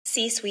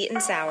Sweet and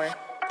Sour,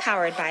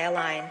 powered by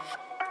Align,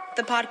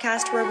 the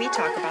podcast where we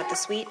talk about the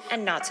sweet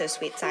and not so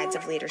sweet sides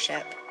of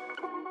leadership.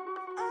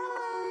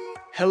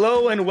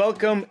 Hello and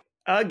welcome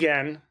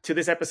again to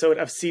this episode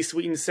of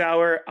Sweet and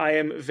Sour. I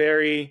am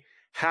very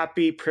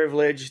happy,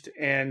 privileged,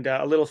 and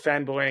a little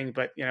fanboying,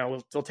 but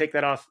we'll take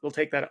that off. We'll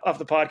take that off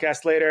the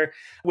podcast later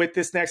with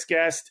this next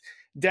guest,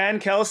 Dan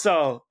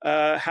Kelsall.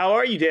 How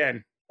are you,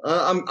 Dan?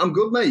 I'm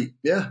good, mate.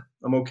 Yeah,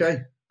 I'm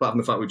okay. Apart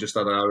from the fact we just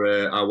had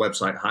our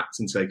website hacked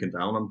and taken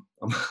down,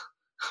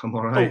 I'm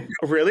all right.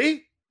 Oh,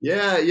 really?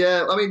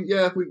 Yeah. I mean,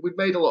 we've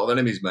made a lot of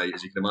enemies, mate,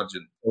 as you can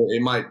imagine.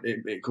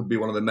 It could be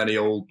one of the many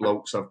old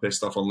blokes I've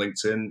pissed off on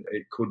LinkedIn.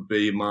 It could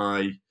be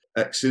my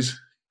exes.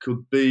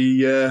 Could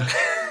be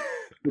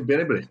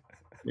anybody.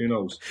 Who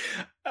knows?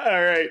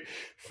 All right.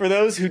 For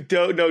those who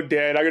don't know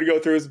Dan, I'm going to go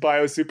through his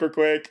bio super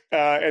quick,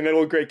 and then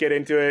we'll get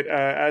into it.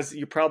 As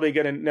you're probably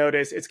going to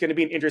notice, it's going to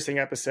be an interesting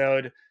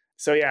episode.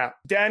 So yeah,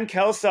 Dan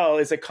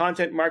Kelsall is a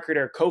content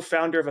marketer,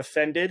 co-founder of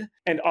Offended,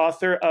 and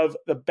author of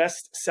the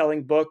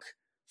best-selling book,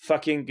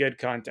 Fucking Good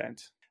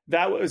Content.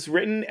 That was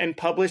written and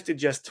published in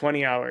just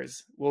 20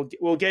 hours.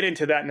 We'll get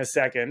into that in a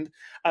second.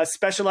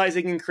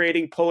 Specializing in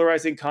creating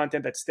polarizing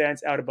content that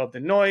stands out above the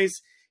noise,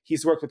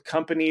 he's worked with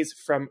companies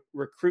from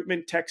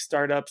recruitment tech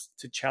startups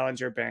to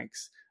challenger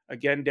banks.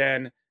 Again,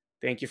 Dan,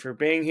 thank you for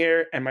being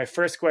here. And my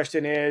first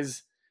question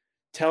is,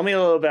 tell me a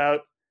little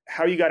about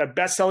how you got a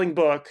best-selling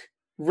book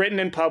written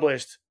and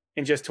published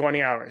in just 20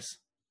 hours.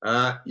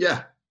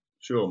 Yeah,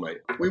 sure, mate.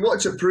 We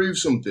wanted to prove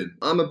something.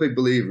 I'm a big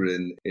believer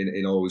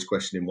in always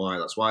questioning why.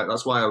 That's why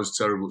I was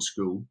terrible at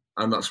school,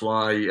 and that's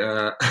why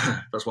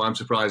I'm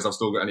surprised I've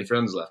still got any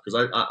friends left,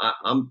 because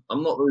I'm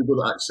not very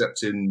good at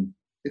accepting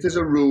if there's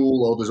a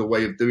rule or there's a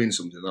way of doing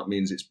something. That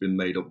means it's been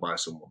made up by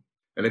someone,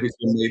 and if it's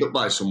been made up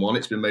by someone,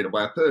 it's been made up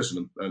by a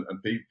person,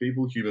 and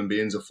people, human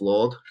beings, are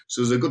flawed. So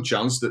there's a good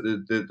chance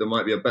that there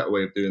might be a better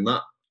way of doing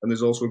that. And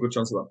there's also a good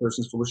chance that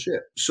person's full of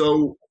shit.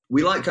 So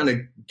we like kind of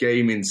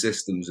gaming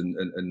systems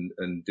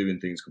and doing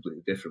things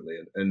completely differently.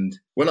 And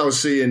when I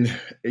was seeing,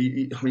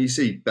 you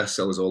see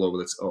bestsellers all over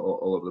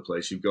the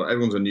place. You've got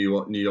everyone's a New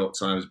York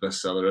Times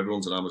bestseller,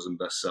 everyone's an Amazon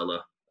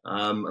bestseller.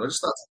 And I just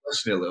started to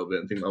question it a little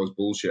bit and think that was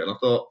bullshit. And I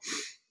thought,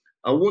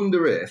 I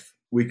wonder if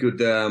we could,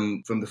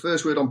 from the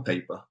first word on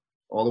paper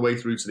all the way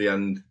through to the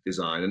end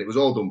design, and it was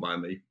all done by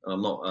me.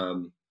 I'm not.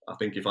 I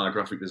think if our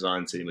graphic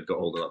design team had got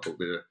hold of that book,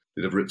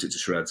 they'd have ripped it to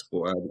shreds,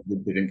 but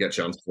they didn't get a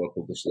chance before I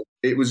published it.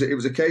 It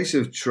was a case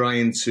of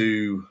trying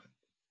to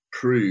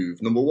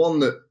prove, number one,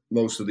 that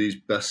most of these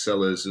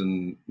bestsellers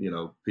and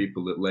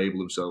people that label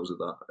themselves as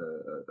that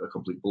are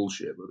complete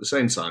bullshit. But at the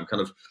same time,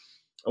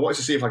 I wanted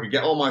to see if I could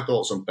get all my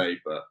thoughts on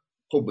paper,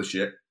 publish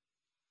it,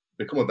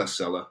 become a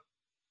bestseller,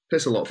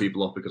 piss a lot of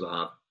people off because I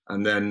have,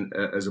 and then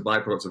as a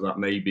byproduct of that,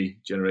 maybe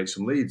generate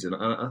some leads. And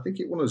I think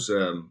it won us.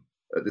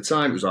 At the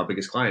time, it was our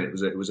biggest client.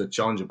 It was a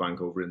challenger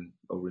bank over in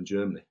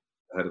Germany.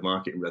 The head of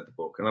marketing read the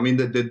book, and I mean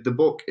the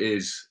book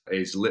is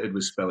littered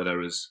with spelling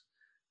errors.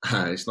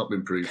 It's not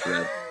been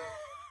proofread.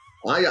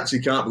 I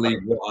actually can't believe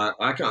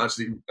I can't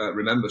actually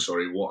remember.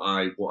 Sorry, what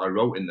I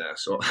wrote in there.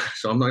 So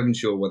I'm not even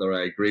sure whether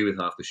I agree with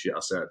half the shit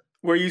I said.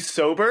 Were you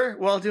sober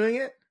while doing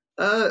it?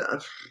 I'm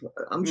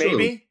sure.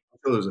 Maybe. I'm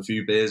sure there was a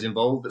few beers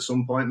involved at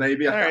some point.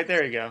 Maybe. All right,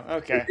 there you go.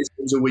 Okay. It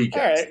was a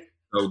weekend. All right.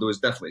 So there was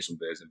definitely some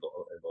beers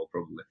involved,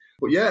 probably.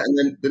 But yeah, and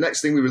then the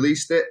next thing we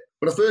released it.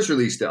 When I first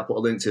released it, I put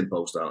a LinkedIn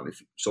post out and it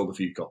sold a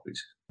few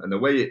copies. And the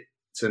way it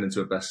turned into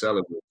a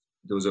bestseller was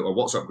there was a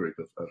WhatsApp group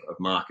of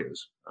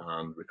marketers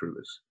and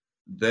recruiters.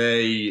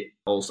 They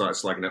all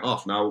started slagging it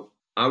off. Now,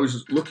 I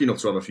was lucky enough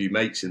to have a few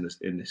mates in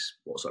this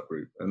WhatsApp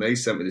group, and they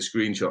sent me the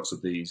screenshots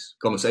of these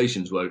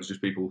conversations where it was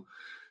just people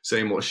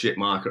saying what a shit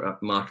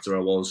marketer I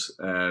was,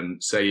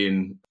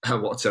 saying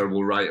what a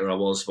terrible writer I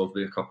was, supposed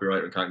to be a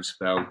copywriter and can't even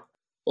spell.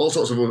 All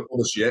sorts of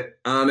other shit.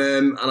 And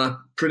I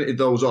printed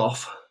those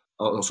off.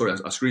 I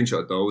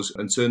screenshotted those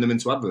and turned them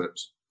into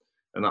adverts.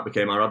 And that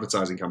became our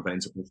advertising campaign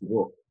to push the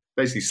book.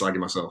 Basically slagging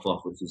myself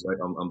off, which is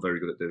I'm very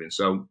good at doing.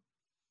 So,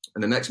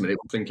 and the next minute,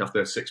 I think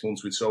after 6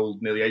 months, we'd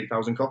sold nearly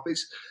 8,000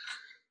 copies.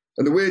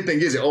 And the weird thing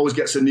is, it always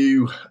gets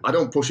I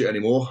don't push it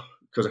anymore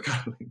because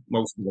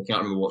most of them I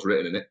can't remember what's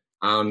written in it.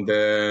 And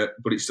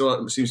but it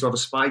still seems to have a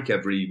spike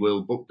every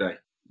World Book Day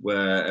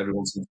where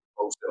everyone seems to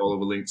post it all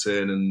over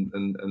LinkedIn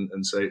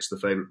and say it's the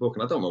favourite book.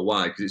 And I don't know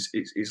why, because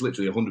it's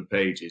literally 100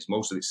 pages.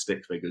 Most of it's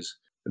stick figures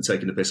and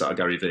taking the piss out of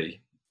Gary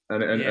Vee.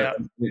 And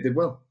it did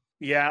well.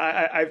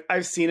 Yeah,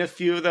 I've seen a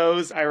few of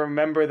those. I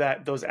remember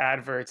those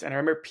adverts, and I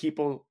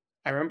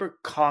remember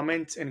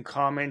comments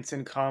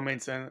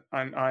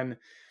on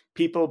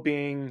people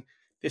being,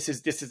 this is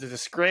a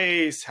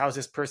disgrace. How's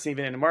this person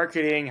even in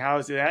marketing? How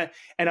is that?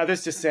 And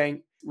others just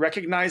saying,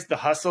 recognize the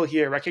hustle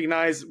here,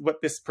 recognize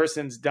what this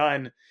person's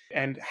done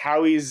and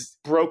how he's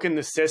broken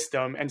the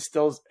system and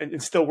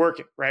still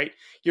working, right?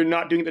 You're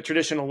not doing it the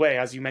traditional way,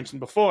 as you mentioned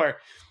before.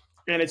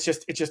 And it's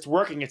just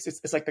working.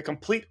 It's like the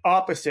complete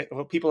opposite of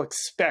what people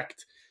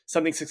expect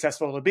something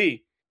successful to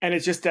be. And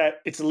it's just that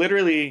it's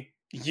literally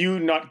you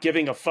not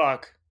giving a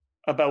fuck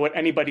about what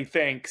anybody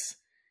thinks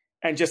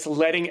and just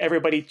letting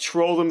everybody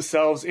troll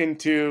themselves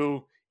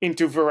into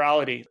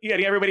virality.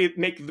 Getting everybody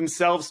make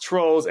themselves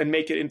trolls and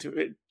make it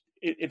into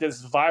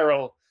this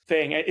viral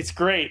thing. It's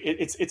great.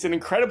 It's an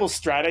incredible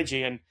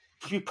strategy. And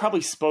you probably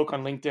spoke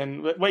on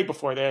LinkedIn way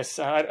before this.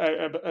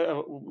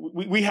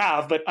 We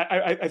have, but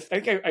I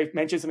think I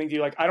mentioned something to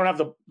you, like, I don't have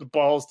the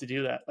balls to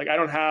do that. Like, I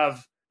don't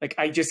have, like,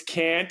 I just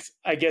can't,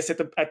 I guess at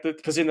the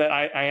position that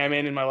I am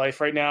in my life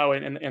right now,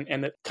 and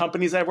the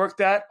companies I've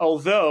worked at,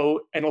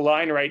 although in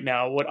Align right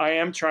now, what I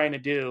am trying to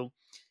do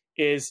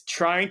is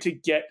trying to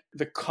get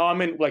the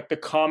common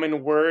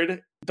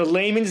word, the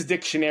layman's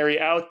dictionary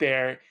out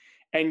there,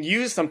 and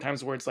use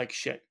sometimes words like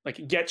shit.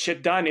 Like, get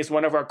shit done is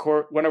one of our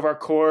core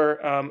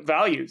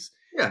values.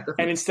 Yeah, definitely.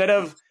 And instead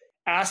of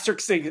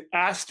asterixing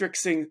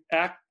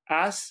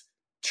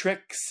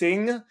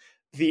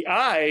the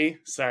I,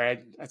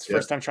 sorry, that's the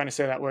first time trying to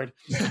say that word.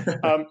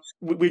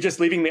 We're just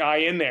leaving the I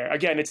in there.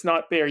 Again, it's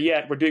not there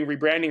yet. We're doing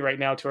rebranding right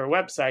now to our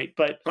website.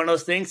 But one of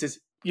those things is,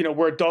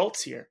 we're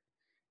adults here.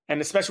 And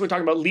especially when we're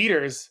talking about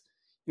leaders,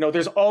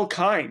 there's all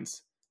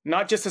kinds,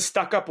 not just the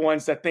stuck up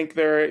ones that think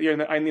they're in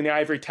the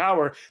ivory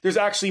tower. There's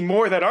actually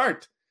more that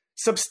aren't,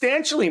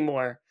 substantially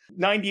more,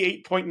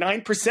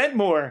 98.9%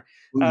 more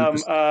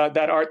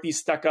that aren't these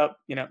stuck up,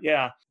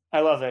 yeah. I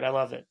love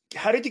it.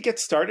 How did you get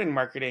started in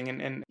marketing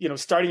and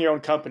starting your own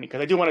company?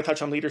 Because I do want to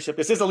touch on leadership.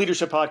 This is a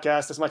leadership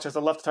podcast, as much as I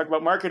love to talk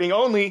about marketing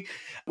only,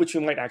 which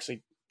we might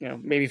actually,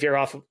 maybe veer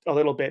off a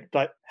little bit.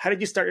 But how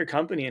did you start your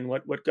company, and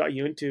what got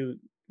you into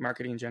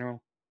marketing in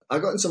general? I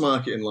got into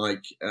marketing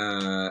like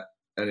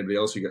anybody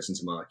else who gets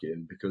into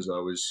marketing, because I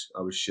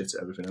was shit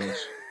at everything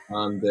else.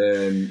 And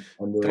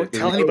don't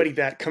tell anybody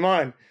that. Come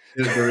on.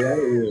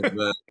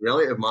 The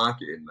reality of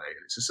marketing, mate.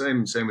 It's the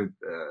same with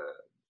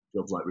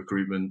jobs like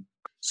recruitment,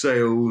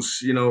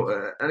 sales,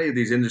 any of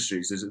these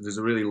industries. There's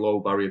a really low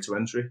barrier to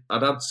entry.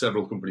 I'd had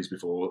several companies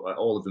before,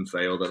 all of them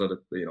failed. I had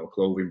a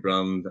clothing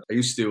brand. I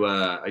used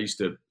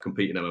to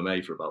compete in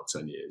MMA for about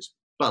 10 years,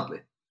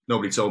 badly.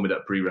 Nobody told me that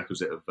a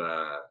prerequisite of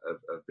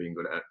being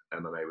good at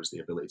MMA was the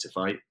ability to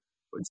fight,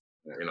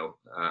 and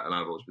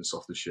I've always been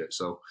soft as shit.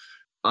 So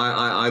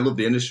I love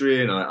the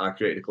industry, and I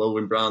created a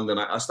clothing brand, and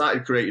I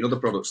started creating other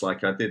products.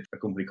 Like, I did a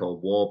company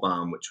called War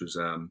Balm, which was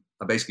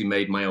I basically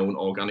made my own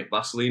organic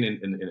Vaseline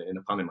in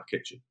a pan in my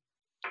kitchen.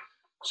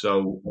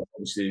 So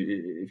obviously,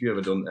 if you've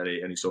ever done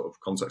any sort of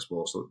contact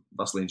sports,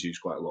 Vaseline's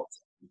used quite a lot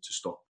to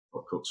stop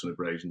cuts and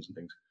abrasions and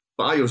things.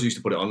 But I always used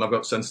to put it on. I've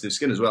got sensitive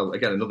skin as well.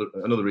 Again,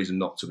 another reason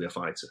not to be a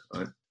fighter,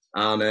 right?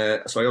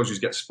 And so I always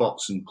used to get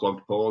spots and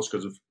clogged pores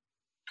because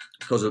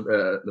of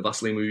the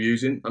Vaseline we were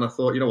using. And I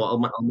thought, I'll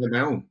make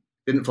my own.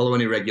 Didn't follow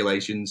any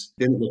regulations.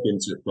 Didn't look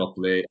into it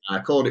properly. I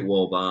called it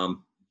War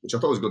Balm, which I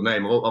thought was a good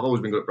name. I've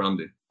always been good at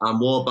branding. And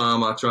War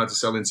Balm, I tried to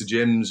sell into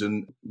gyms,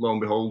 and lo and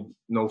behold,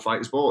 no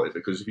fighters bought it,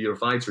 because if you're a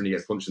fighter and you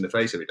get punched in the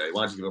face every day,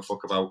 why do you give a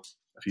fuck about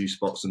a few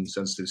spots and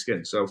sensitive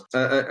skin? So,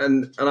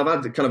 and I've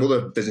had kind of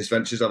other business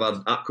ventures. I've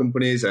had app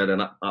companies. I had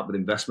an app with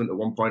investment at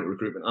one point, a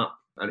recruitment app,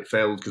 and it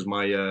failed because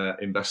my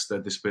investor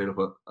disappeared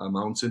up a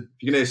mountain.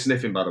 If you can hear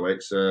sniffing, by the way,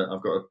 it's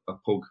I've got a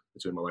pug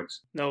between my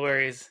legs. No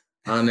worries.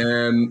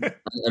 And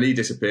he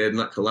disappeared, and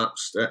that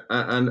collapsed.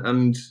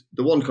 And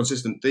the one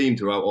consistent theme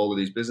throughout all of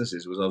these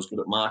businesses was I was good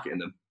at marketing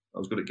them. I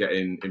was good at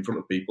getting in front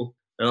of people,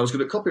 and I was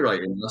good at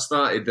copywriting. And I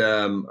started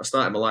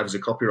my life as a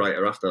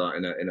copywriter after that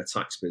in a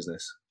tax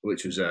business,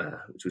 which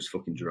was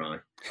fucking dry.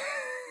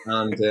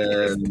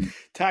 And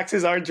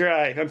taxes are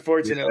dry,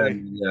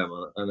 unfortunately.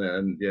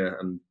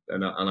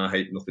 And I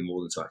hate nothing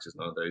more than taxes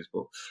nowadays.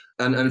 But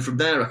and from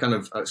there,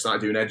 I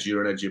started doing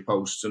edgier and edgier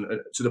posts, and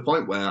to the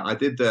point where I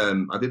did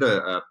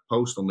a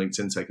post on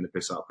LinkedIn taking the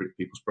piss out of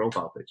people's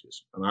profile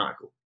pictures, an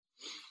article,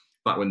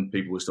 back when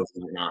people were still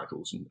writing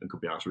articles and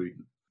could be asked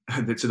reading.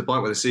 To the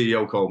point where the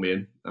CEO called me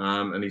in,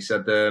 and he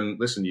said,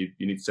 "Listen, you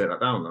need to take that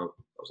down." I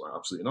was like,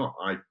 "Absolutely not.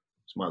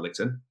 It's my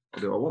LinkedIn.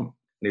 I'll do what I want."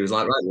 And he was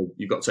like, "Right, well,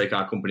 you've got to take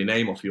our company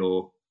name off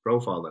your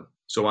profile then."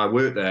 So I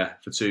worked there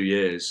for 2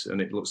 years,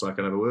 and it looks like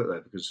I never worked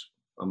there because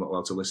I'm not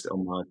allowed to list it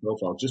on my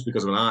profile just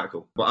because of an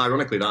article. But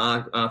ironically,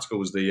 that article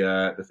was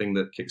the thing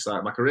that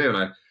kickstarted my career, and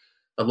I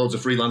had loads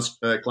of freelance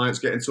clients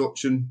get in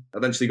touch, and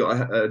eventually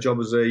got a job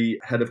as a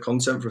head of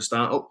content for a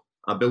startup.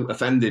 I built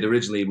Offended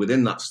originally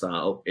within that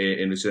startup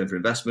in return for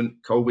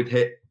investment. COVID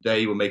hit.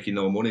 They were making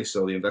no money,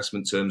 so the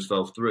investment terms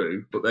fell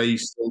through, but they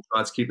still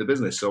tried to keep the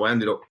business. So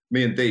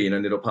me and Dean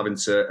ended up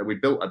we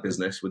built a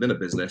business within a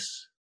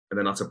business, and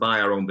then had to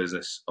buy our own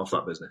business off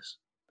that business.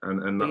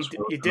 And that's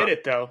you did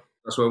it, though.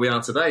 That's where we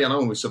are today. I know,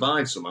 and we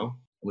survived somehow, and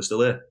we're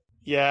still here.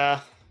 Yeah.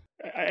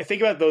 I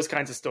think about those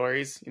kinds of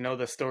stories,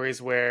 the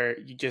stories where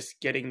you just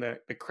getting the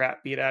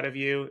crap beat out of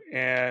you,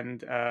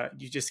 and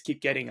you just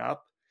keep getting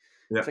up.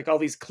 Yeah. It's like all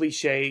these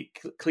cliche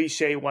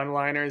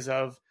one-liners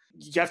of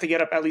you have to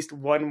get up at least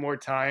one more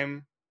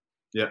time.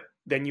 Yeah.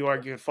 Then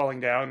you're falling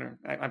down. Or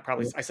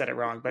I said it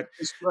wrong, but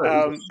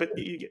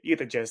you get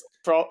the gist.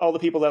 For all the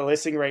people that are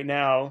listening right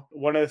now,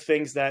 one of the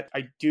things that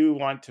I do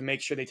want to make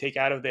sure they take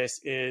out of this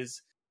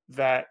is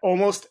that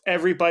almost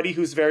everybody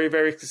who's very,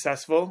 very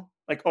successful,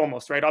 like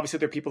almost, right? Obviously,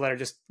 there are people that are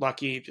just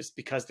lucky just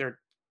because they're,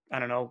 I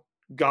don't know,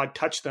 God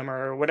touched them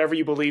or whatever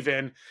you believe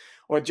in,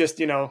 or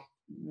just,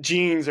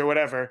 genes or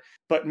whatever.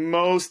 But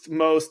most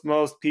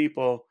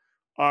people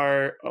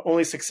are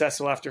only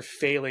successful after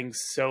failing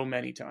so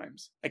many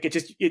times. Like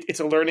it's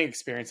a learning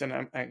experience.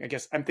 And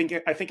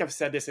I think I've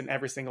said this in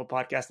every single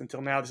podcast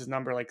until now. This is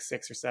number like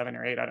 6 or 7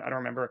 or 8. I don't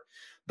remember,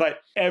 but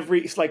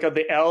it's like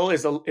the L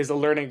is a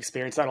learning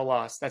experience, not a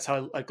loss. That's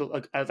how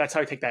that's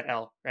how I take that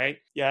L, right?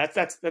 Yeah.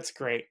 That's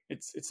great.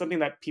 It's something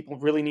that people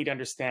really need to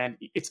understand.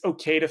 It's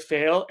okay to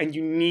fail, and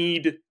you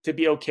need to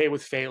be okay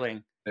with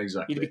failing.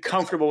 Exactly. You need to be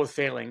comfortable with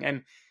failing.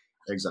 And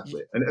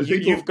exactly. And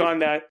you've gone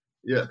that.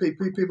 Yeah,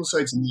 people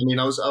say to me. I mean,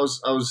 we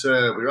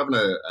were having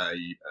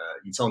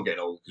you tell I'm getting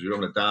old, because we were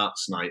having a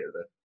darts night at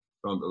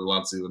the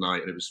lads the other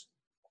night, and it was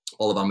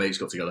all of our mates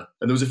got together,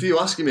 and there was a few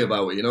asking me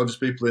about it. Just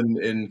people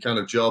in kind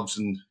of jobs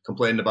and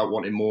complaining about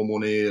wanting more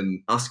money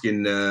and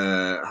asking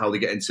how they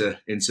get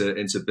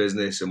into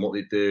business and what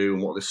they do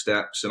and what are the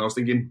steps. And I was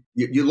thinking,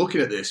 you're looking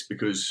at this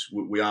because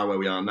we are where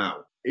we are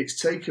now.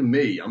 It's taken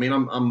me, I mean,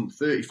 I'm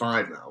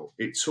 35 now.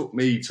 It took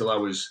me till I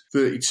was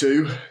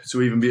 32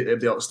 to even be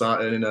able to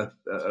start earning a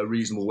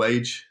reasonable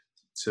wage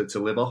to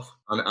live off.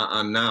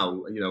 And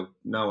now,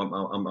 now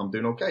I'm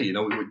doing okay.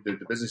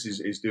 The business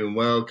is doing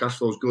well, cash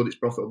flow's good, it's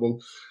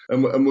profitable,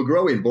 and we're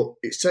growing. But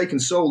it's taken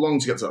so long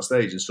to get to that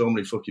stage and so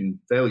many fucking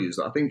failures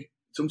that I think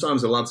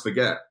sometimes the lads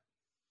forget.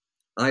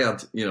 I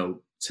had,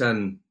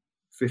 10,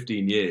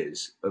 15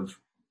 years of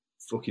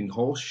fucking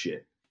horse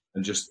shit.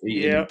 And just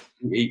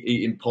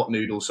eating pot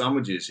noodle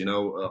sandwiches,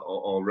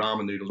 or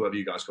ramen noodles, whatever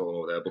you guys call them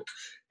over there. But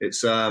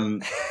it's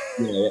and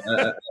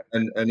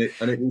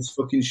it was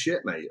fucking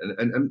shit, mate.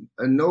 And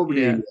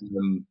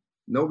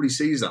nobody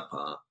sees that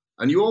part.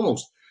 And you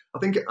almost, I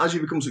think, as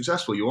you become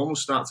successful, you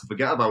almost start to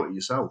forget about it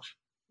yourself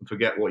and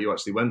forget what you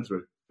actually went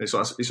through. It's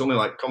only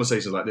like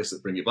conversations like this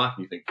that bring you back,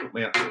 and you think, fuck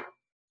me, actually,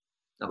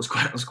 that was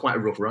quite a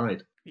rough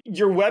ride.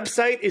 Your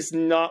website is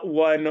not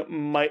one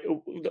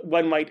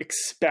might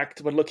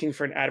expect when looking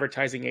for an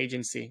advertising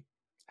agency.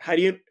 How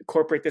do you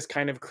incorporate this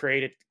kind of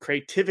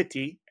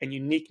creativity and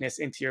uniqueness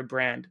into your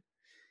brand?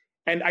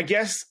 And I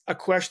guess a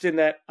question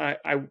that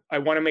I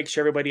want to make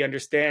sure everybody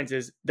understands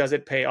is, does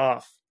it pay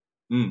off?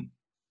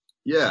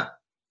 Yeah.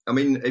 I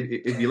mean,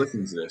 if you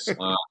listen to this,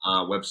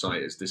 our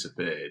website has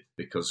disappeared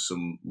because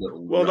some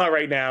little... Well, not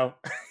right now.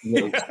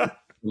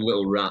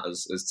 Little rat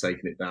has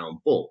taken it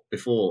down. But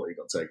before it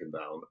got taken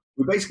down,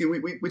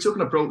 we took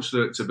an approach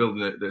to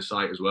building the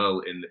site as well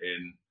in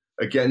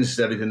against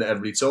everything that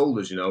everybody told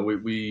us.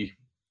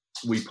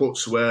 We put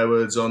swear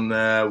words on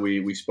there.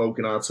 We spoke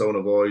in our tone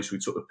of voice. We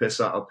took the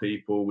piss out of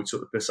people. We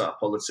took the piss out of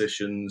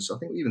politicians. I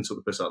think we even took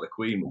the piss out of the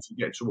Queen, which we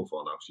get in trouble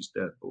for now. She's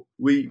dead. But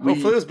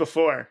hopefully it was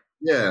before.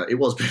 Yeah, it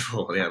was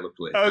before. Yeah,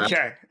 luckily.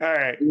 Okay, all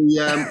right.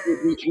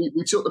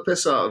 We took the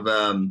piss out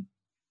of.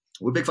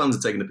 We're big fans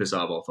of taking the piss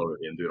out of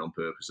authority and doing it on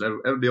purpose. And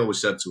everybody always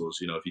said to us,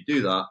 if you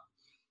do that,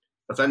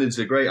 offending's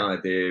a great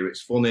idea.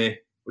 It's funny,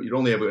 but you're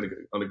only ever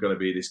going to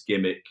be this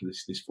gimmick,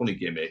 this funny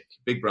gimmick.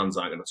 Big brands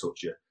aren't going to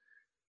touch you.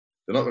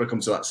 They're not going to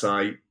come to that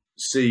site,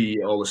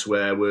 see all the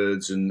swear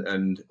words,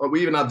 and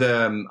we even had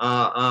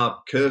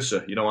our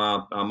cursor.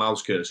 Our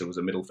mouse cursor was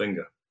a middle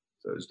finger,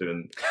 so it was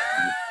doing.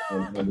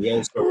 And we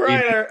also,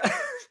 right.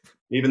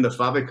 Even the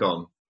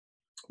favicon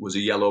was a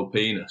yellow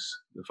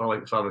penis. The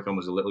favicon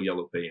was a little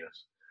yellow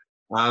penis.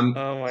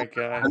 Oh my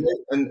god!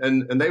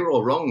 And they were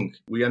all wrong.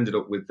 We ended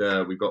up with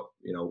we got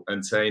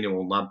Entain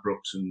and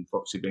Ladbrokes and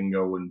Foxy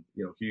Bingo and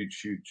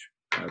huge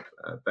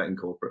betting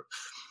corporate.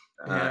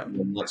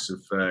 Lots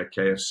of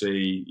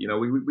KFC.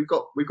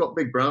 We got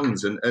big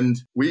brands,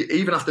 and we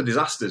even after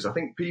disasters, I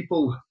think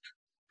people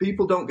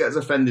don't get as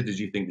offended as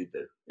you think they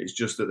do. It's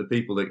just that the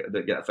people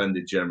that get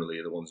offended generally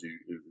are the ones who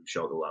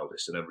shout the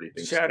loudest, and everybody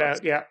thinks shout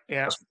out. Yeah.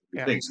 That's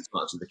what thinks it's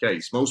not actually the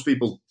case. Most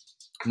people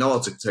know how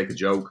to take a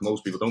joke.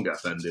 Most people don't get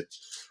offended.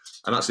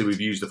 And actually, we've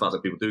used the fact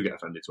that people do get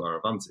offended to our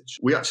advantage.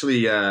 We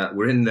actually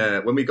were in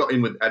when we got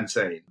in with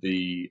Entain.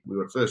 We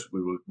were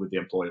with the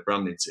employer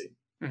branding team,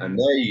 and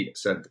they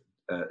said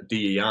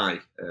DEI,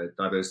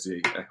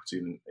 diversity, equity,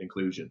 and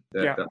inclusion.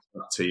 That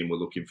team were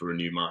looking for a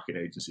new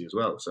marketing agency as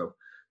well. So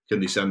can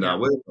they send our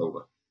work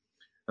over?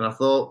 And I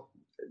thought,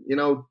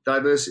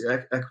 diversity,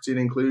 equity, and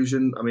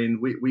inclusion. I mean,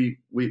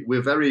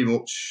 we're very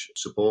much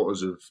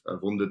supporters of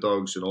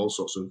underdogs and all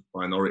sorts of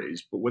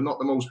minorities, but we're not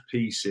the most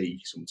PC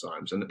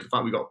sometimes. And the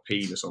fact we got a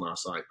penis on our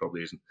site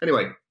probably isn't.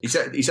 Anyway, he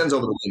sends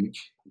over the link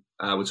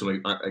with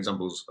some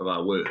examples of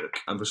our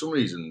work, and for some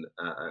reason,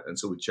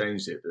 until we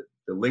changed it,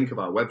 the link of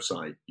our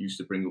website used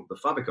to bring up the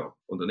favicon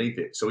underneath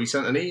it. So he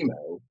sent an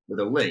email with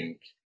a link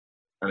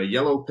and a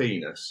yellow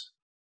penis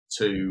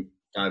to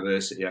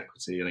diversity,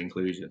 equity, and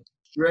inclusion.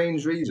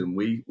 Strange reason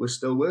we're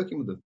still working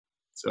with them.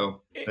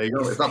 So there you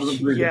go. If that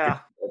doesn't really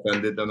get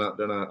offended, then I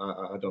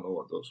don't know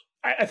what does.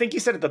 I think you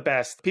said it the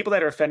best. People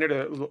that are offended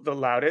are the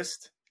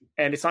loudest.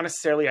 and it's not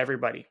necessarily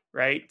everybody,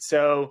 right?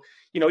 So,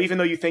 even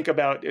though you think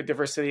about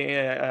diversity,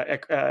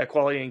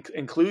 equality, and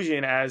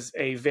inclusion as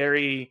a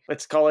very,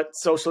 let's call it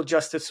social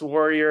justice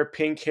warrior,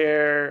 pink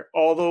hair,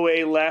 all the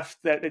way left,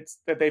 that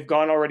they've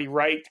gone already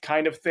right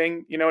kind of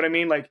thing. You know what I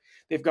mean? Like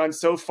they've gone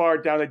so far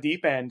down the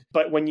deep end.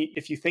 But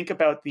if you think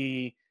about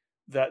the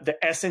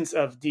essence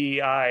of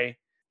DEI,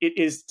 it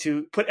is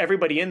to put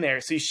everybody in there.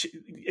 So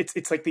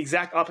it's like the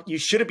exact opposite. You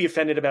shouldn't be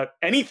offended about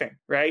anything,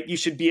 right? You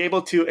should be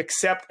able to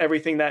accept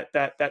everything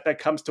that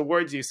comes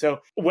towards you. So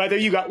whether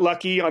you got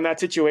lucky on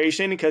that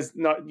situation, because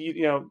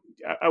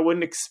I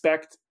wouldn't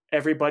expect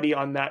everybody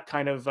on that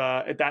kind of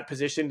at that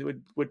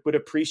position would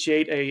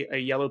appreciate a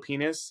yellow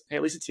penis. Hey,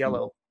 at least it's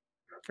yellow,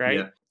 right?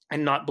 Yeah.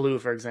 And not blue,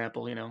 for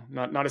example,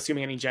 not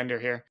assuming any gender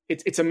here.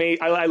 It's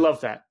amazing. I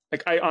love that.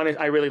 Like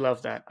I really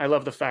love that. I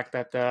love the fact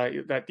that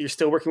that you're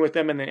still working with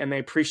them and they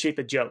appreciate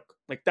the joke.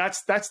 Like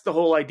that's the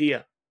whole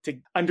idea, to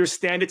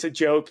understand it's a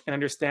joke and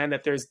understand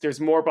that there's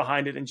more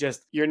behind it than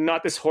just, you're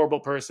not this horrible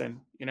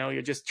person.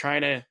 You're just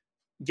trying to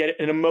get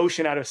an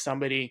emotion out of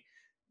somebody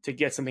to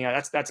get something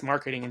out. That's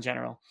marketing in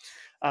general.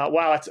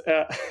 Wow.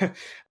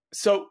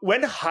 So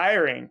when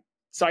hiring,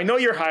 so I know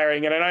you're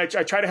hiring, and I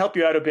try to help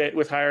you out a bit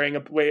with hiring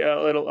a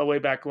way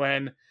back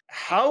when.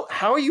 How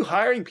are you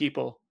hiring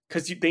people?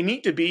 Because they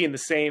need to be in the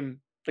same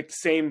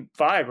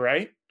vibe,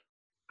 right?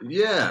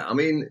 Yeah, I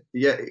mean,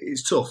 yeah,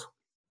 it's tough.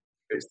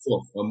 It's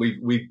tough, and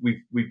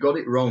we've got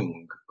it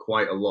wrong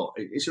quite a lot.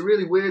 It's a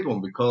really weird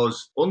one,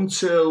 because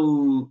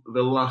until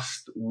the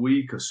last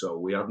week or so,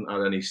 we hadn't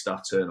had any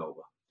staff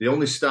turnover. The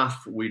only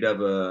staff we'd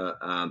ever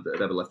that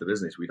had ever left the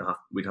business,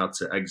 we'd had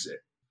to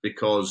exit,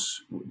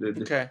 because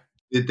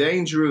the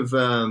danger of,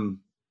 and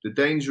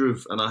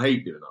I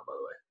hate doing that, by the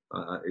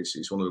way.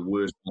 It's one of the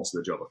worst parts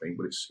of the job, I think,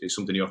 but it's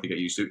something you have to get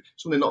used to.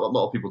 Something not a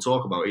lot of people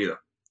talk about either,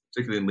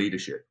 particularly in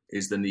leadership,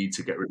 is the need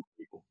to get rid of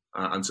people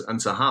and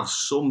to have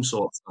some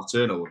sort of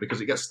turnover,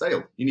 because it gets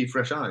stale. You need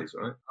fresh eyes,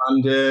 right?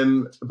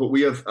 And but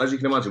we have, as you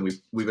can imagine,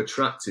 we've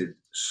attracted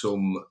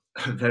some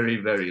very,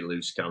 very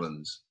loose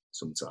cannons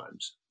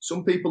sometimes.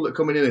 Some people that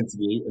come in an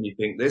interview and you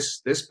think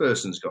this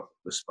person's got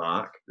the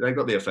spark, they've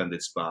got the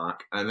offended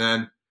spark, and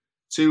then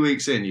 2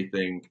 weeks in, you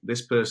think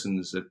this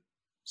person's a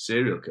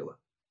serial killer.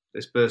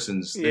 This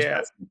person's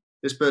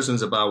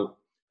about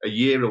a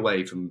year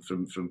away from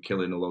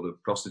killing a lot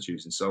of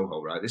prostitutes in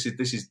Soho. Right? This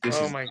is.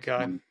 Oh my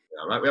God!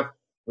 Right?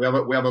 We have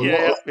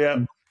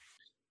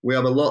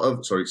a lot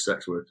of sorry,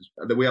 sex workers.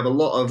 We have a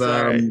lot of.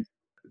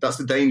 That's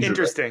the danger.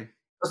 Interesting.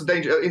 That's the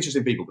danger.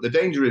 Interesting people, but the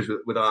danger is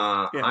with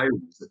our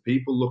hiring that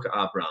people look at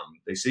our brand,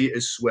 they see it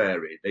as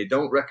sweary. They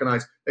don't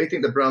recognise. They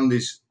think the brand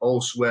is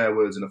all swear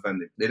words and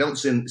offending. They don't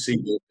see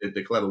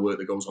the clever work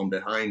that goes on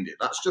behind it.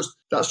 That's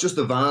just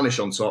the varnish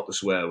on top, the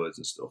swear words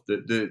and stuff.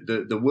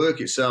 The work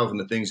itself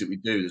and the things that we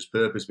do. There's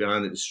purpose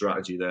behind it. There's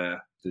strategy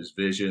there. There's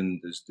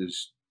vision.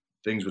 There's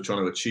things we're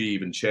trying to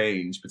achieve and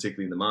change,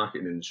 particularly in the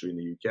marketing industry in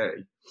the UK,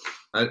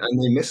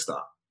 and they miss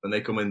that. And they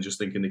come in just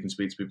thinking they can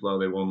speak to people how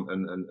they want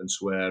and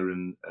swear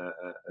and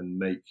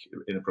make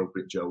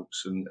inappropriate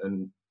jokes.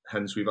 And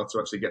hence we've had to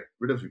actually get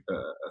rid of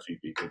a few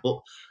people. But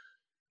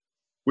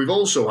we've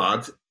also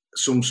had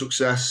some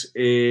success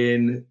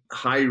in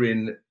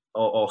hiring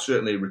or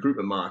certainly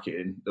recruitment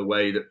marketing the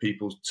way that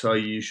people tell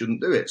you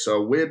shouldn't do it.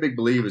 So we're big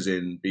believers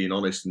in being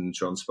honest and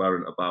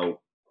transparent about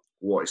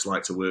what it's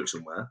like to work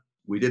somewhere.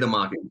 We did a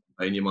marketing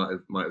campaign, you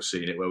might have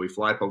seen it, where we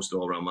fly posted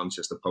all around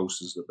Manchester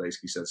posters that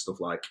basically said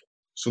stuff like,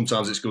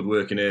 sometimes it's good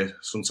working here,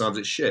 sometimes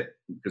it's shit,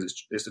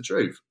 because it's the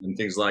truth. And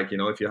things like,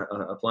 if you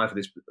apply for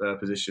this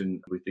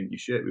position, we think you're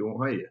shit, we won't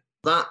hire you.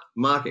 That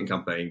marketing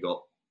campaign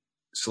got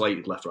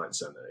slated left, right and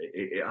centre.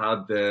 It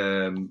had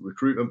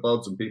recruitment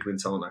boards and people in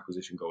talent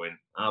acquisition going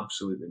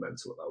absolutely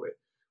mental about it.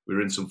 We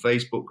were in some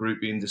Facebook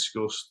group being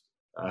discussed.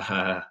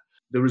 The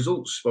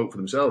results spoke for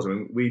themselves. I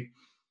mean,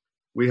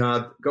 we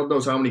had God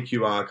knows how many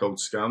QR code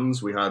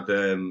scans. We had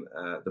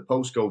the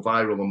post go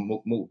viral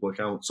on multiple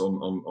accounts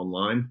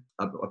online.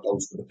 I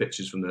posted the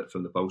pictures from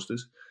the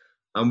posters,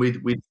 and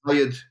we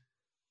hired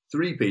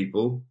 3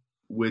 people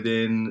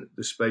within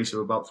the space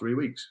of about 3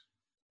 weeks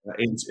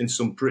in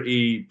some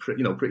pretty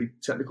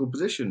technical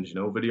positions.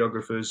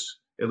 Videographers,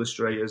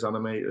 illustrators,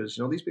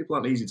 animators. These people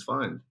aren't easy to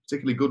find,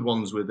 particularly good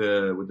ones with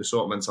the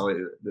sort of mentality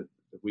that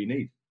we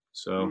need.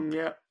 So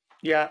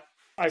yeah,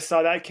 I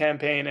saw that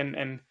campaign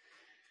and.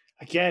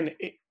 Again,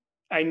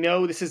 I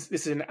know this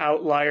is an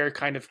outlier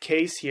kind of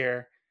case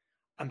here.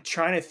 I'm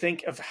trying to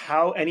think of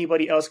how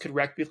anybody else could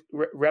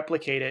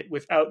replicate it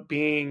without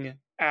being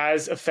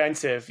as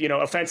offensive.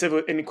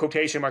 Offensive in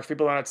quotation marks.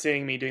 People are not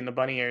seeing me doing the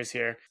bunny ears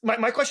here.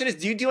 My question is,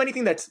 do you do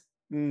anything that's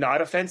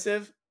not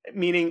offensive?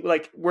 Meaning,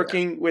 like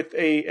working with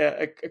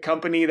a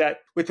company that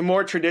with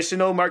more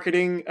traditional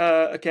marketing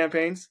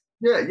campaigns.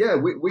 Yeah,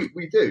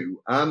 we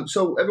do.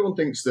 So everyone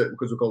thinks that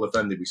because we're called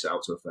Offended, we set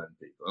out to offend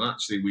people. And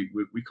actually,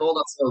 we call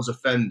ourselves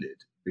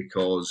Offended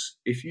because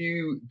if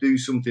you do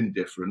something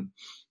different,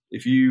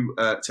 if you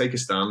take a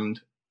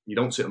stand, you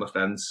don't sit on the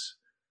fence,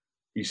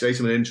 you say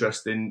something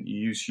interesting,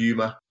 you use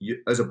humour,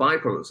 as a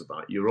byproduct of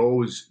that, you're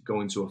always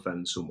going to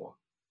offend someone.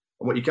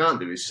 And what you can't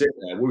do is sit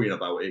there worrying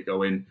about it,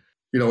 going,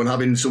 and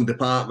having some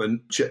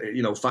department,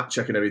 fact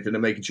checking everything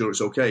and making sure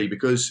it's okay.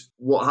 Because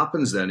what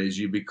happens then is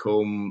you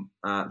become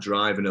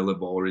dry, vanilla,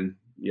 boring.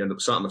 You end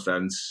up sat on the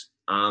fence,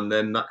 and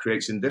then that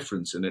creates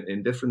indifference. And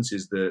indifference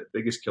is the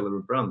biggest killer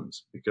of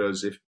brands.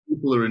 Because if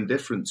people are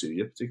indifferent to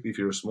you, particularly if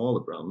you're a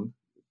smaller brand,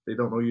 they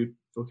don't know you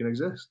fucking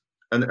exist.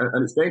 And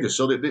it's dangerous.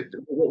 So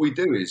what we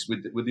do is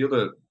with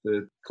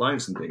the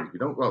clients and things, we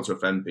don't go out to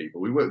offend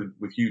people. We work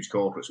with huge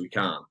corporates. We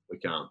can't.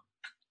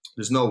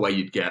 There's no way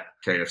you'd get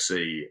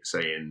KFC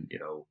saying,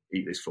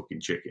 eat this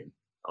fucking chicken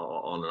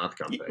on an ad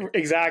campaign.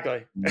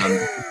 Exactly.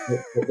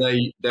 But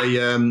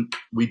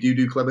we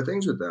do clever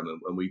things with them,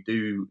 and we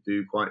do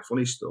quite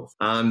funny stuff.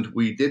 And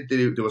we did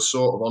do a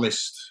sort of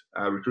honest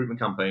recruitment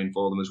campaign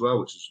for them as well,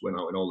 which went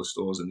out in all the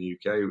stores in the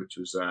UK, which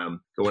was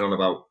going on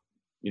about,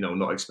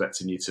 not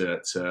expecting you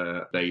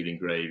to bathe in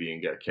gravy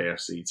and get a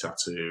KFC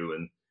tattoo.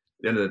 And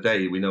at the end of the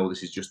day, we know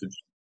this is just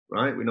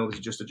right? We know this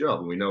is just a job,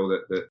 and we know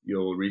that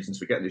your reasons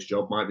for getting this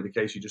job might be the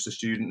case you're just a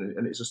student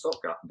and it's a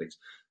stopgap and things.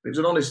 It was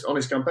an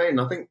honest campaign.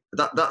 And I think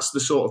that's the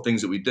sort of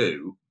things that we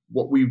do.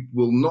 What we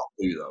will not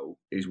do, though,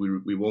 is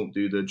we won't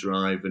do the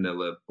dry,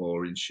 vanilla,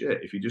 boring shit.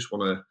 If you just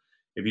want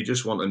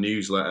a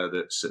newsletter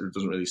that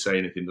doesn't really say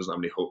anything, doesn't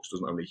have any hooks,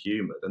 doesn't have any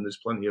humour, then there's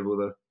plenty of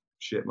other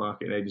shit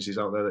marketing agencies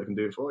out there that can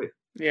do it for you.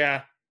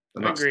 Yeah,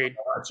 agreed.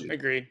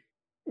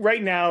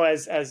 Right now,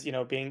 as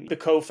being the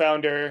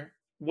co-founder,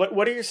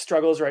 what are your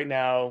struggles right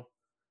now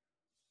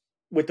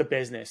with the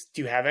business?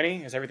 Do you have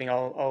any? Is everything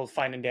all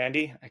fine and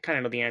dandy? I kind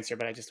of know the answer,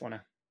 but I just want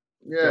to.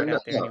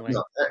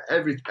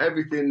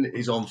 Everything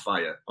is on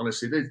fire.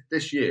 Honestly,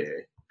 this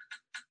year,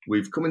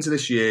 we've come into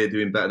this year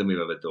doing better than we've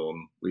ever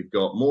done. We've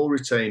got more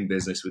retained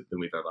business than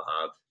we've ever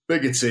had.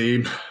 Bigger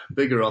team,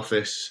 bigger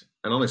office.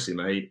 And honestly,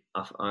 mate,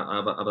 I've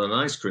had a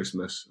nice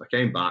Christmas. I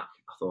came back.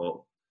 I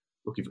thought,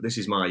 look, this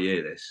is my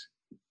year, this.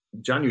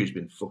 January's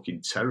been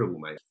fucking terrible,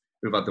 mate.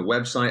 We've had the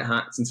website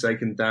hacked and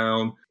taken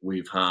down.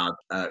 We've had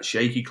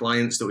shaky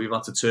clients that we've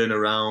had to turn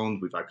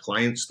around. We've had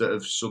clients that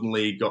have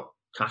suddenly got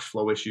cash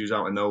flow issues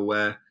out of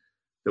nowhere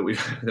that we've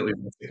had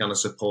to kind of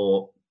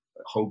support,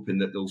 hoping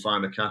that they'll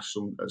find the cash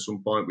at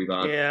some point. We've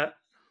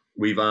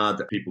had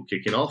people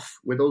kicking off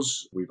with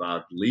us. We've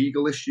had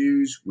legal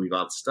issues. We've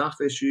had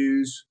staff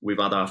issues. We've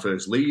had our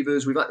first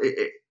leavers.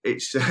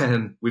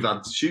 We've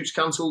had shoots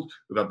cancelled.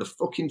 We've had the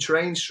fucking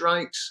train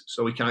strikes,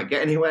 so we can't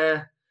get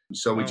anywhere.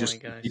 So we just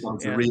keep on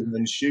to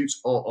rearrange shoots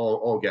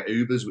or get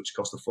Ubers, which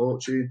cost a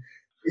fortune.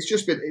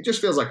 It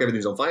just feels like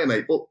everything's on fire,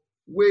 mate. But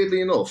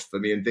weirdly enough, for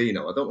me and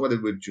Dino, I don't know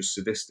whether we're just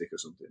sadistic or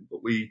something,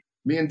 but me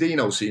and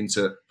Dino seem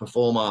to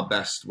perform our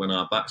best when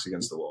our back's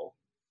against the wall.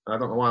 I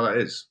don't know why that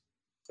is.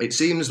 It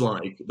seems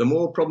like the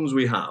more problems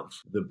we have,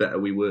 the better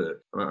we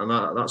work. And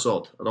that's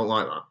odd. I don't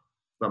like that.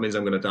 That means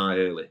I'm going to die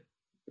early.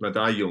 I'm going to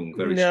die young.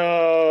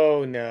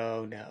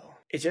 No.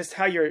 It's just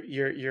how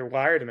you're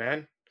wired,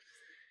 man.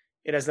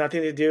 It has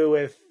nothing to do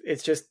with,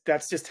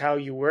 that's just how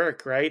you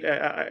work, right?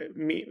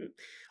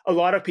 A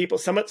lot of people,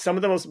 some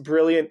of the most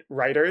brilliant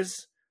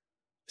writers.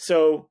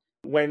 So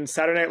when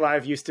Saturday Night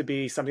Live used to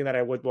be something that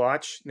I would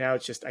watch, now I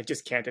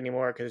just can't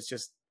anymore because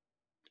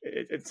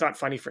it's not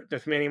funny for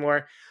me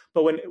anymore.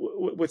 But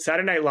with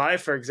Saturday Night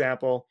Live, for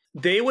example,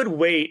 they would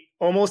wait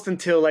almost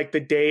until like the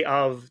day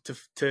of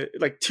to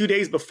like 2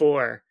 days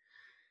before.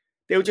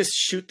 They would just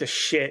shoot the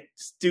shit,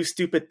 do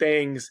stupid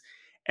things.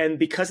 And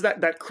because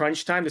of that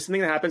crunch time, there's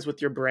something that happens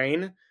with your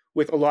brain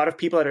with a lot of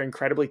people that are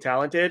incredibly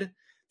talented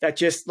that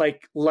just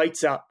like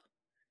lights up.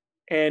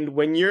 And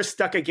when you're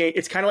stuck against,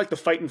 it's kind of like the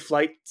fight and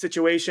flight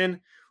situation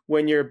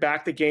when you're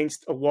backed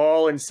against a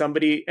wall and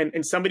somebody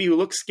who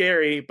looks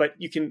scary, but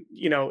you can,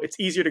 it's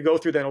easier to go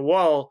through than a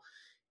wall.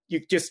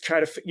 You just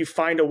you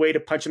find a way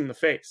to punch them in the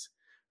face.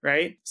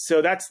 Right.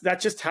 So that's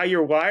just how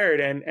you're wired.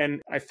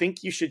 And I think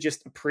you should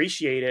just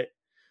appreciate it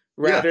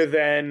rather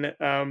than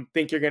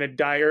think you're going to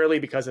die early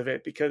because of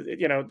it. Because,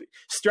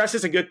 stress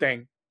is a good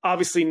thing.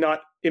 Obviously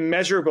not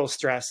immeasurable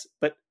stress,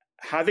 but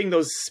having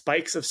those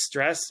spikes of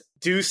stress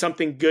do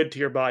something good to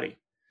your body.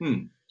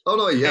 Oh,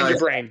 no, yeah. And your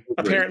brain,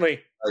 apparently.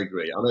 I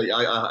agree.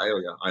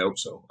 I hope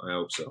so.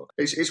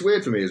 It's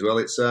weird for me as well.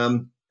 It's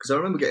because I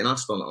remember getting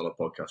asked on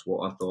a podcast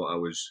what I thought I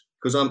was,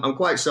 because I'm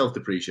quite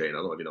self-depreciating. I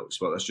don't know if you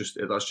noticed. Well, that's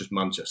just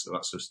Manchester.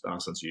 That's just our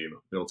sense of humour.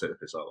 We all take the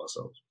piss out of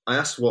ourselves. I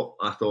asked what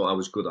I thought I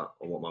was good at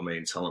or what my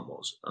main talent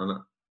was, and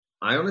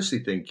I honestly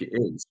think it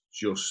is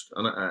just.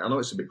 And I know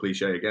it's a bit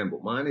cliche again,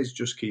 but mine is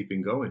just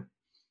keeping going.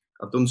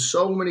 I've done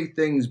so many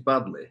things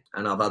badly,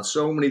 and I've had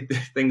so many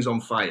things on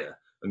fire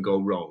and go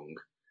wrong.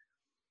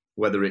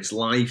 Whether it's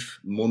life,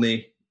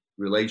 money,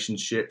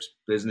 relationships,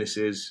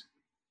 businesses,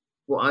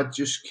 but I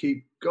just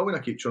keep going. I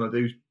keep trying to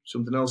do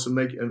something else and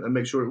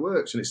make sure it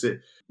works. And it's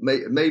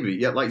maybe,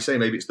 like you say,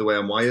 maybe it's the way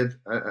I'm wired,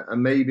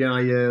 and maybe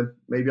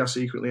I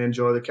secretly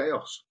enjoy the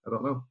chaos. I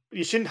don't know.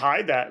 You shouldn't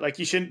hide that. Like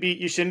you shouldn't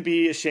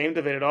be ashamed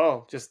of it at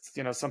all. Just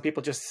some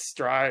people just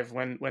strive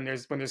when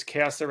there's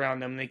chaos around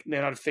them. They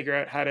know how to figure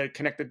out how to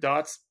connect the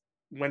dots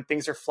when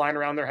things are flying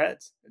around their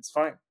heads. It's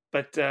fine.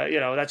 but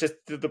that's just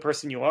the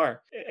person you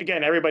are.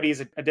 Again,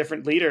 everybody's a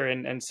different leader,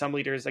 and some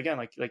leaders, again,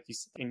 like you,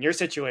 in your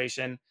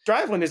situation,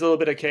 thrive when there's a little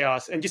bit of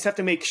chaos, and just have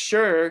to make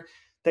sure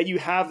that you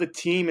have the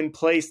team in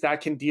place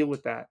that can deal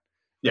with that.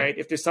 Yeah. Right?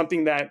 If there's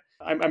something that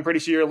I'm pretty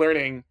sure you're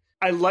learning,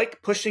 I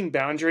like pushing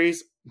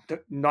boundaries,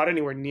 not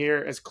anywhere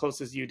near as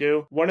close as you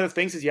do. One of the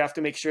things is you have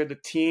to make sure the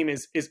team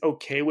is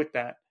okay with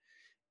that,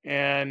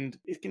 and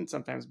it can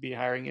sometimes be a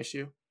hiring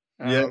issue.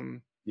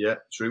 Yeah,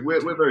 true.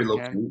 We're very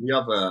lucky. We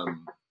have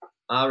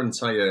our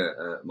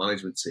entire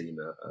management team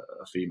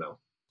are female,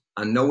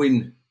 and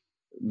knowing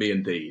me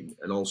and Dean,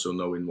 and also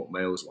knowing what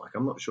males like,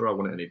 I'm not sure I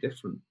want it any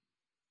different.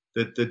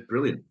 They're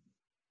brilliant.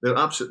 They're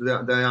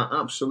absolutely. They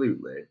are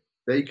absolutely.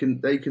 They can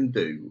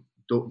do.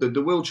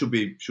 The world should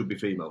be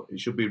female.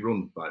 It should be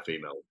run by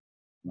female.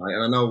 Right?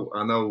 And I know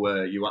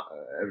you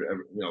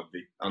know,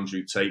 the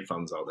Andrew Tate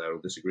fans out there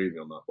will disagree with me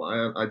on that,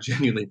 but I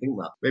genuinely think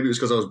that. Maybe it's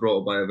because I was brought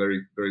up by a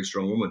very, very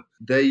strong woman.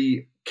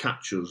 They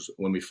catch us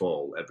when we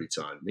fall every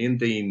time. Me and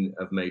Dean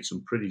have made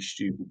some pretty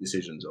stupid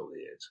decisions over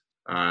the years,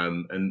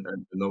 and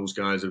those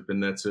guys have been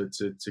there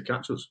to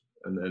catch us.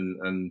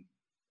 And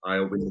I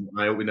hope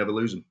we never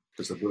lose them,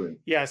 because they're brilliant.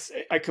 Yes,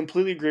 I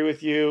completely agree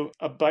with you.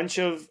 A bunch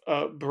of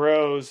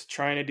bros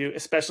trying to do,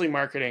 especially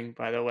marketing,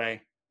 by the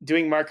way,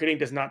 doing marketing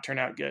does not turn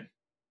out good.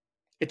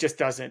 It just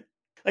doesn't.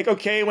 Like,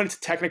 okay, when it's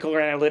technical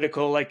or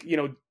analytical, like,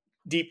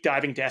 deep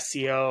diving to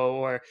SEO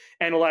or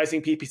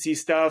analyzing PPC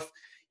stuff,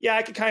 yeah,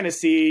 I can kind of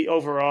see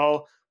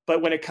overall.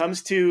 But when it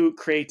comes to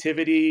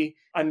creativity,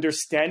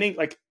 understanding,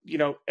 like,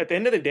 at the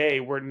end of the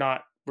day, we're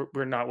not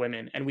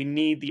women, and we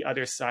need the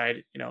other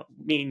side,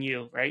 me and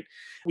you, right?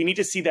 We need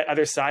to see that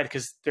other side,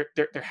 because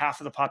they're half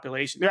of the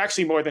population. They're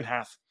actually more than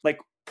half, like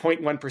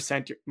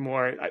 0.1%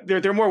 more.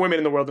 There are more women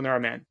in the world than there are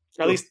men.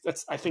 At least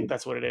I think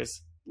that's what it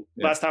is.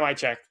 Yeah. Last time I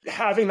checked,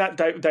 having that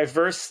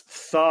diverse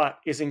thought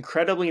is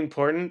incredibly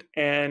important.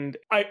 And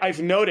I've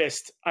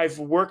noticed I've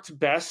worked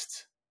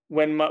best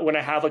when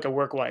I have like a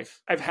work life.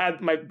 I've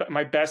had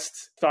my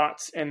best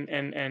thoughts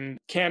and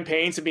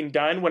campaigns have been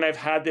done when I've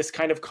had this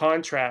kind of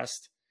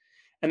contrast,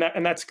 and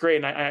that's great.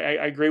 And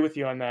I agree with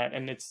you on that.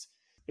 And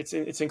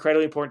it's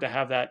incredibly important to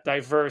have that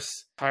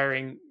diverse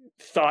hiring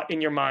thought in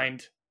your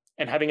mind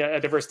and having a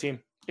diverse team.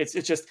 It's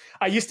just,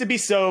 I used to be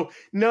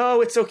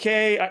no, it's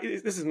okay.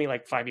 This is me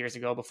like 5 years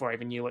ago, before I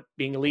even knew what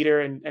being a leader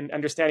and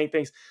understanding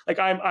things. Like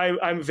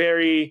I'm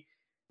very,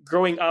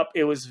 growing up,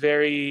 I was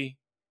the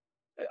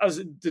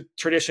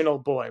traditional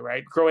boy,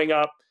 right? Growing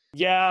up,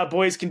 yeah,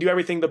 boys can do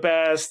everything the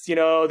best.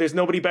 There's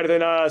nobody better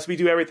than us. We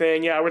do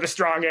everything. Yeah, we're the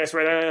strongest.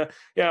 We're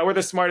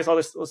the smartest. All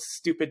this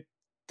stupid,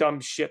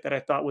 dumb shit that I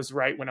thought was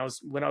right when I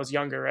was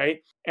younger, right?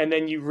 And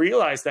then you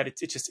realize that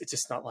it's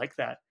just not like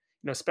that.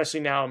 Especially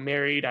now I'm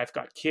married, I've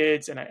got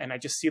kids, and I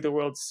just see the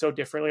world so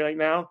differently right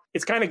now.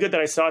 It's kind of good that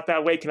I saw it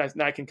that way.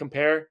 Now I can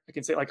compare. I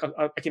can say, like,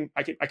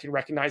 I can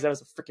recognize that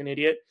as a freaking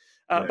idiot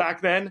back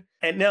then.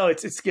 And no,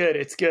 it's good.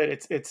 It's good.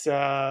 It's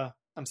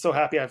I'm so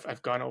happy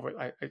I've gone over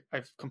it.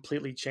 I've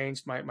completely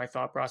changed my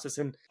thought process.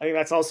 And I think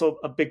that's also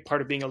a big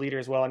part of being a leader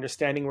as well,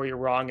 understanding where you're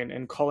wrong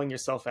and calling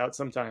yourself out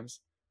sometimes.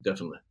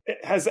 Definitely.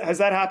 Has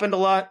that happened a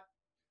lot?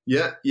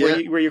 Yeah.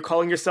 Where you're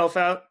calling yourself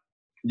out?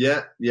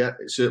 Yeah, it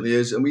certainly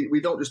is, and we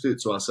don't just do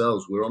it to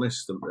ourselves. We're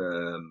honest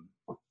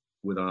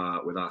with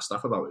our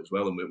staff about it as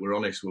well, and we're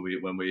honest when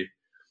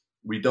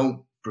we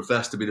don't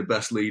profess to be the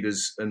best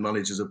leaders and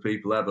managers of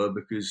people ever,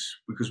 because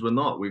we're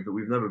not. We've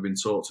never been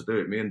taught to do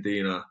it. Me and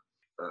Dean are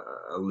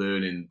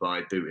learning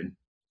by doing.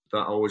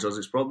 That always has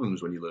its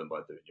problems when you learn by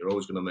doing. You're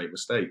always going to make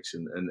mistakes,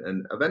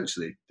 and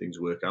eventually things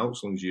work out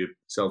as long as you're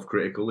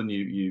self-critical and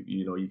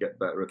you get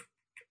better at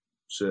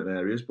certain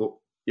areas, but.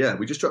 Yeah,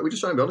 we just try and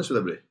be honest with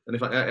everybody. And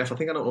if I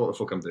think I don't know what the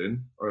fuck I'm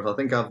doing, or if I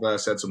think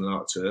I've said something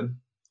out of turn,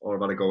 or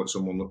I've had a go at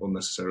someone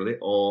unnecessarily,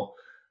 or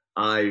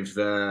I've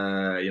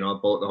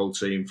bought the whole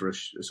team for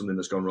something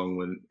that's gone wrong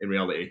when in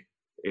reality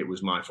it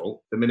was my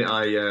fault. The minute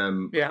I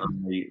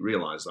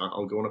realise that,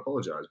 I'll go and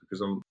apologise,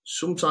 because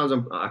sometimes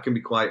I can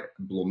be quite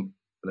blunt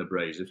and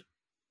abrasive.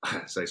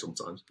 I say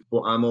sometimes,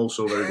 but I'm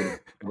also very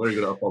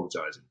good at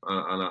apologising,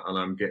 and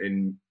I'm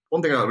getting.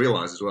 One thing I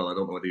realised as well, I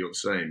don't know whether you're the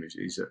same,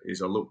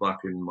 is I look back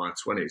in my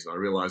 20s and I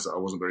realised that I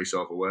wasn't very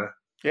self-aware.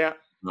 Yeah,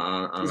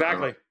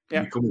 exactly.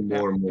 I'm becoming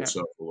more and more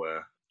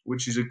self-aware,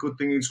 which is a good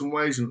thing in some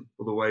ways, and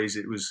other ways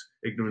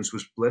ignorance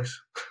was bliss.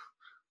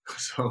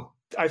 So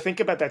I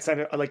think about that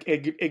sentence, like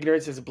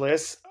ignorance is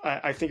bliss.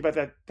 I think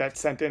about that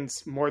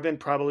sentence more than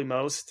probably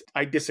most.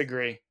 I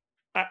disagree.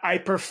 I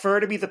prefer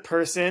to be the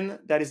person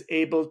that is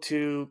able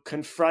to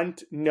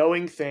confront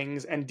knowing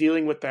things and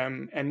dealing with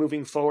them and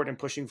moving forward and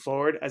pushing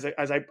forward, as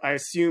I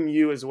assume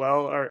you as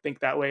well or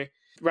think that way,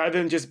 rather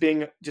than just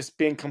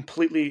being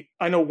completely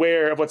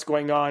unaware of what's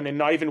going on and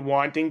not even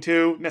wanting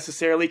to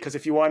necessarily. Because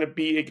if you want to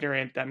be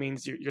ignorant, that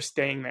means you're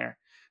staying there,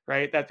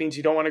 right? That means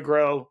you don't want to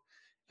grow.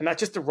 And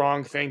that's just the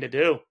wrong thing to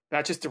do.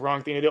 That's just the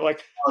wrong thing to do.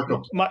 Like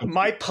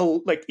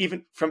like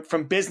even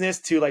from business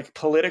to like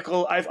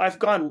political, I've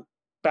gone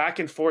back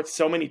and forth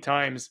so many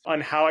times on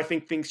how I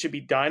think things should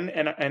be done.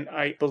 And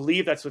I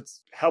believe that's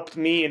what's helped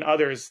me and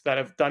others that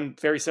have done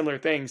very similar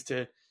things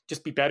to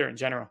just be better in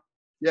general.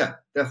 Yeah,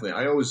 definitely.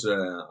 I always say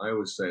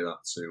that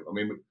too. I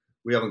mean,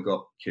 we haven't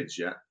got kids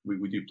yet.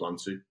 We do plan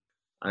to.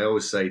 I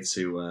always say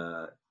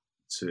to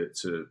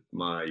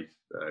my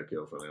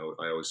girlfriend,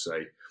 I always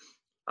say,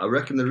 I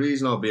reckon the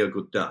reason I'll be a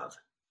good dad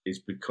is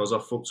because I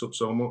fucked up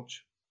so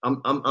much.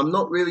 I'm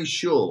not really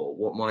sure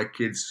what my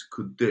kids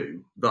could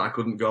do that I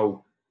couldn't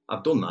go,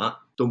 I've done that,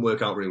 don't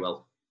work out very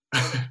well.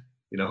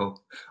 You know,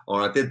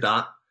 or I did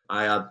that,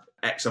 I had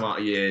X amount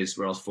of years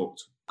where I was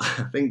fucked.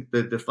 I think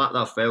the fact that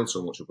I failed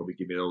so much will probably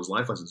give me those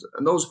life lessons.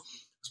 And those,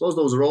 I suppose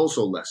those are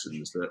also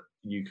lessons that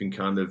you can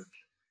kind of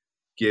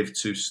give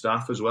to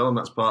staff as well. And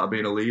that's part of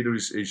being a leader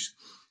is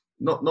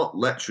not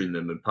lecturing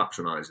them and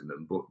patronising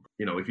them, but,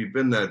 you know, if you've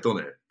been there, done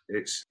it,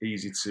 it's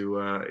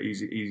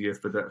easier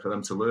for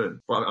them to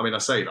learn. But I mean, I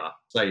say that,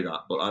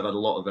 but I've had a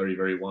lot of very,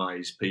 very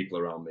wise people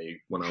around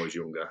me when I was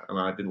younger, and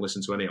I didn't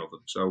listen to any of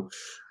them. So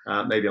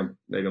maybe I'm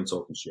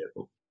talking shit.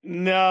 But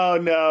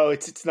no,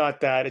 it's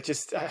not that. It's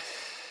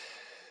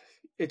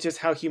just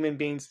how human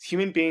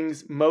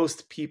beings,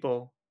 most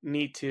people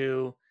need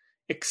to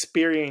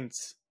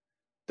experience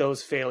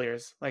those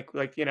failures.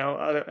 Like you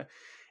know,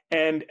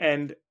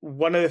 and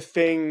one of the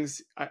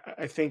things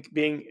I think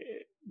being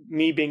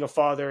a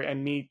father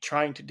and me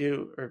trying to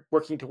do or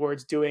working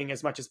towards doing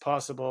as much as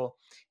possible,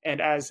 and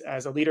as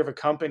a leader of a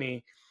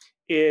company,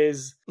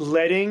 is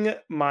letting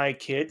my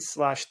kids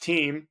 /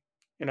 team,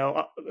 you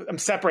know, I'm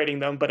separating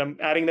them, but I'm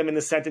adding them in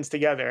the sentence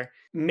together,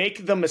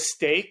 make the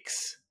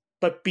mistakes,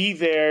 but be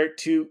there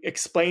to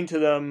explain to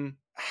them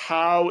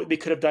how they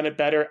could have done it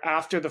better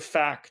after the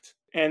fact.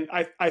 And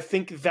I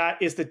think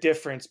that is the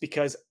difference,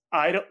 because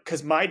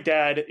my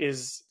dad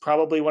is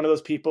probably one of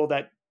those people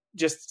that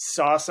just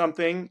saw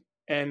something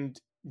and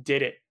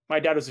did it. My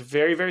dad was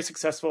very, very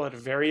successful at a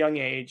very young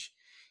age.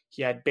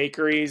 He had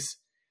bakeries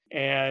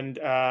and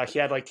he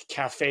had like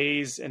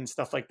cafes and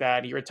stuff like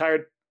that. He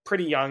retired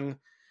pretty young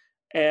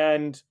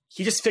and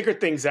he just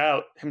figured things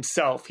out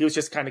himself. He was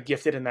just kind of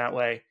gifted in that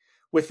way.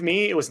 With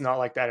me, it was not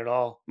like that at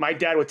all. My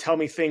dad would tell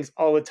me things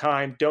all the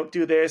time. Don't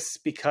do this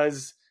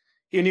because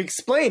he would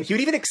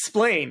even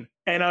explain.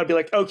 And I would be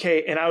like,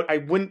 okay. And I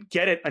wouldn't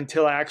get it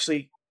until I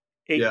actually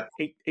ate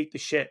the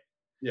shit.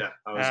 Yeah.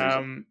 I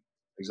was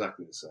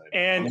exactly the same.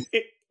 And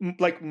it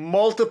like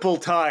multiple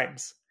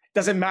times.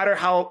 Doesn't matter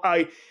how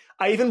I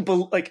even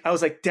I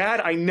was like,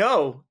 Dad, I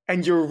know,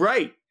 and you're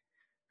right.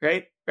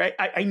 Right.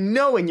 I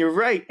know, and you're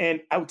right.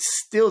 And I would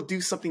still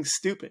do something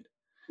stupid.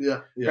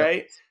 Yeah.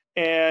 Right.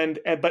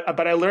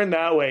 But I learned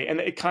that way. And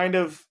it kind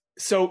of,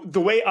 so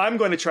the way I'm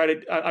going to try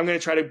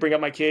to bring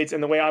up my kids,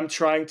 and the way I'm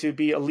trying to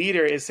be a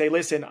leader is say,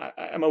 listen,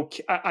 I'm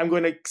okay. I'm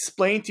going to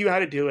explain to you how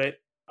to do it.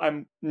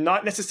 I'm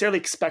not necessarily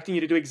expecting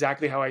you to do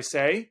exactly how I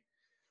say,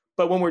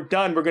 but when we're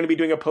done, we're going to be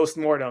doing a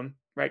postmortem,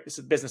 right? This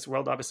is business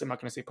world. Obviously, I'm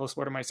not going to say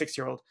postmortem my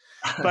 6-year-old,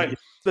 but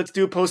let's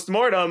do a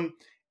postmortem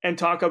and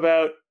talk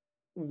about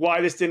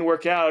why this didn't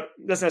work out.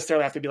 It doesn't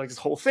necessarily have to be like this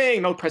whole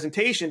thing, no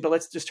presentation, but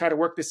let's just try to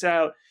work this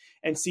out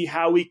and see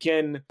how we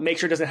can make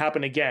sure it doesn't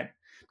happen again.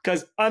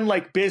 Because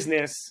unlike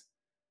business,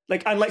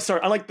 unlike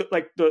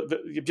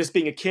the just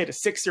being a kid, a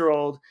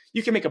 6-year-old,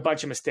 you can make a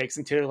bunch of mistakes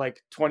until you're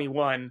like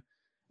 21,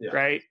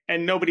 right?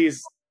 And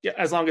nobody's,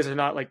 as long as they're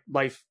not like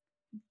life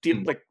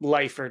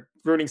or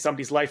ruining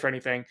somebody's life or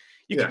anything,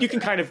 you can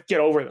kind of get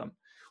over them.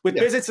 With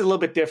business, it's a little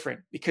bit different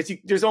because you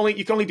can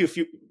only do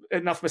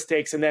enough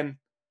mistakes, and then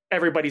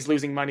everybody's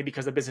losing money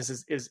because the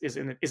business is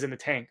in the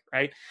tank,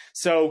 right?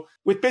 So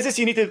with business,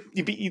 you need to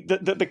be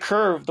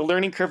the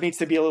learning curve needs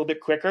to be a little bit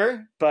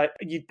quicker, but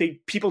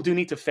people do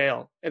need to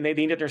fail, and they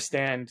need to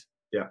understand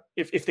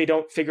if they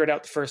don't figure it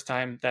out the first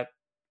time, that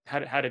how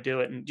to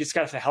do it, and you just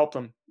got to help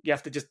them. You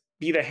have to just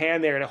be the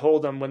hand there to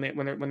hold them when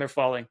they're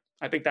falling.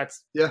 I think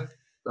that's the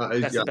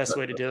best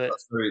way to do it.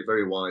 That's very,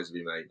 very wise of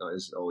you, mate. That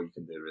is all you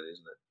can do, really,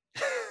 isn't it?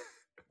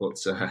 But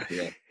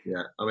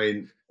I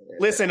mean,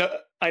 listen,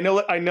 I know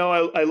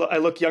I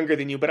look younger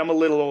than you, but I'm a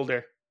little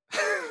older.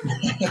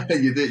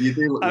 You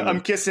do. I'm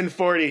kissing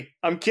 40.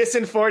 I'm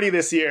kissing 40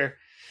 this year.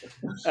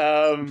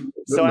 So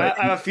I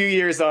have a few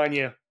years on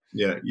you.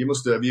 Yeah, you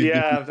must have. Did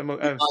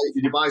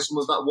you buy some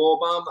of that war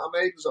band that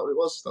I made? Was that what it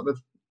was?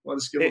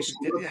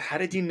 How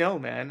did you know,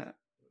 man?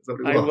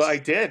 I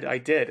did. I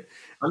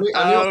knew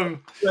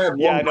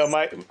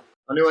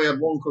I had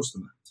one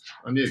customer.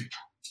 I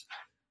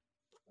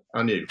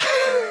knew.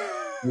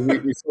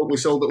 we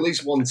sold at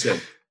least one tin,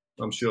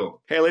 I'm sure.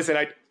 Hey, listen,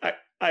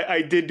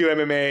 I did do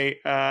MMA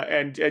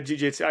and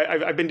jiu-jitsu.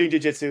 I've been doing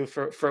jiu-jitsu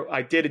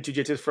I did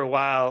jiu-jitsu for a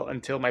while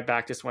until my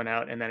back just went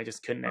out, and then I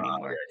just couldn't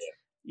anymore.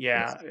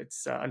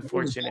 It's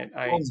unfortunate.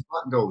 Everyone's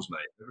back goes, mate.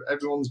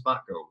 Everyone's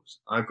back goes.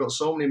 I've got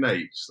so many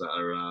mates that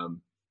are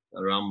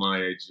around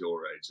my age,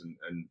 your age,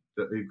 and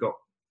that they've got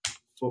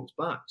fucked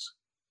backs.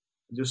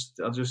 I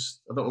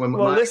don't know when.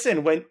 Well,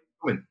 listen,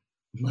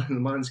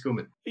 mine's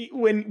coming.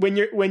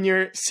 When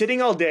you're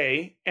sitting all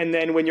day, and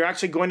then when you're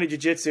actually going to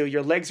jiu-jitsu,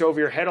 your legs are over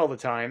your head all the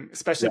time,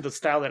 especially the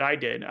style that I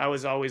did. I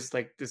was always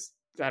like this,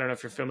 I don't know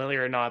if you're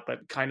familiar or not,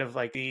 but kind of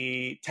like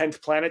the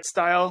 10th Planet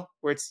style,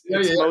 where it's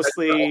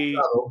mostly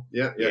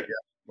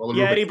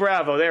Yeah, Eddie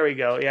Bravo. There we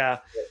go. Yeah.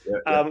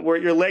 Where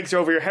your legs are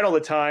over your head all the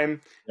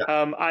time.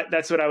 Yeah.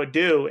 That's what I would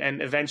do.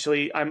 And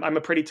eventually I'm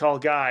a pretty tall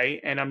guy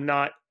and I'm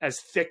not as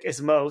thick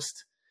as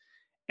most.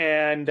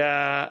 And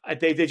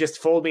they just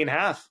fold me in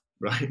half.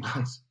 Right.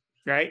 Nice.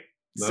 Right.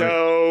 Nice.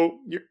 So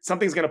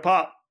something's going to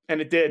pop.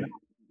 And it did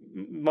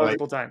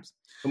multiple times.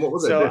 And what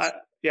was it?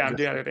 I'm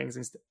doing other things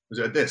instead. Was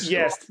it a disc?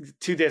 Yes.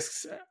 2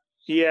 discs.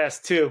 Yes.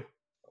 2.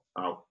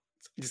 Oh.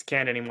 I just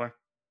can't anymore.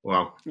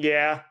 Wow.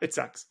 Yeah. It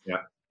sucks. Yeah.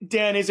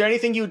 Dan, is there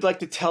anything you'd like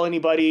to tell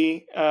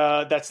anybody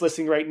that's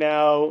listening right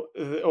now,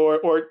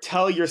 or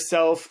tell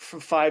yourself from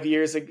 5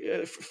 years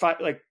ago,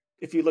 like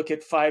if you look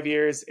at 5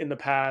 years in the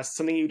past,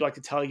 something you'd like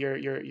to tell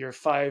your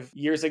 5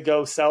 years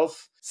ago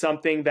self,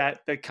 something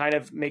that kind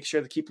of makes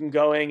sure to keep them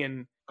going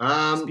and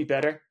just be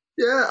better?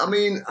 Yeah, I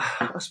mean,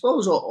 I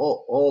suppose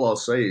all I'll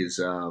say is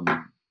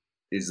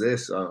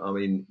this. I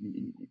mean,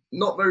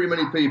 not very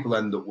many people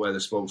end up where they're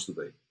supposed to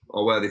be,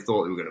 or where they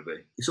thought they were going to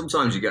be.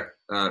 Sometimes you get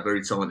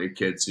very talented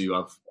kids who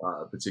have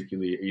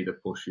particularly either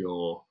pushy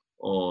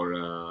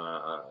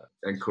or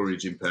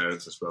encouraging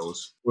parents, I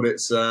suppose. But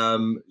it's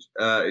around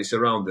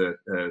the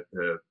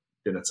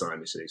dinner time,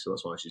 you see, so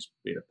that's why she's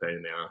been a pain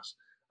in the ass.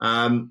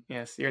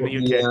 Yes, you're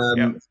in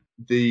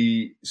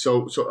the UK.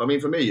 So I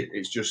mean, for me,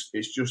 it's just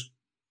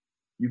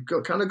you've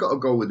kind of got to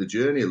go with the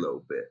journey a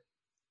little bit.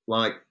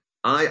 Like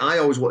I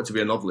always wanted to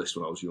be a novelist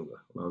when I was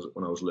younger, when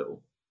I was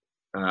little.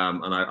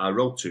 And I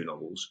wrote 2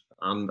 novels,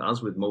 and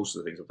as with most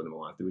of the things I've done in my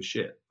life, they were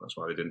shit. That's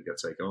why they didn't get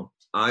taken on.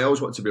 I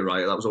always wanted to be a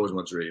writer. That was always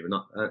my dream.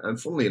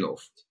 And funnily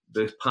enough,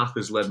 the path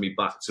has led me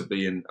back to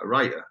being a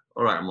writer.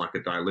 All right, I'm like a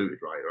diluted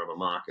writer. I'm a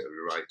marketer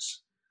who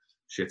writes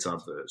shit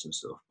adverts and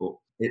stuff. But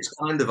it's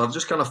I've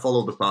just kind of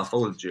followed the path,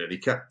 followed the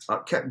journey, I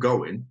kept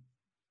going.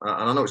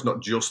 And I know it's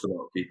not just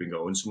about keeping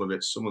going. Some of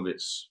it's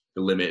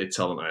the limited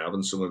talent I have,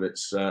 and some of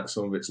it's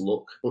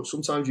luck. But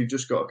sometimes you've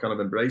just got to kind of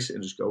embrace it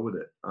and just go with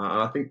it.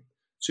 And I think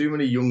too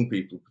many young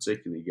people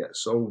particularly get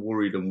so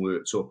worried and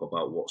worked up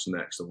about what's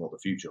next and what the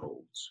future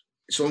holds.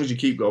 As long as you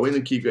keep going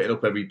and keep getting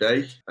up every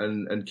day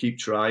and keep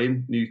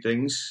trying new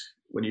things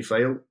when you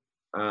fail,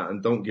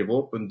 and don't give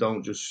up, and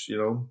don't just,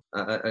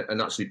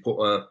 and actually put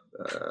a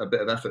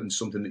bit of effort into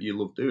something that you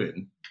love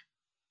doing,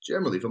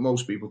 generally for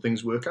most people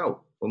things work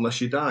out,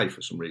 unless you die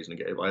for some reason and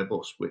get hit by a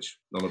bus, which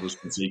none of us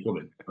can see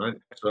coming, right?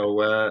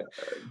 So I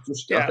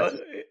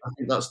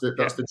think that's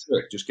the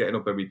trick, just getting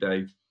up every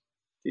day,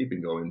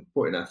 keeping going,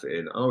 putting effort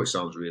in. I know it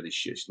sounds really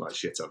shit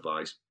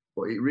advice,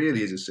 but it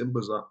really is as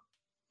simple as that.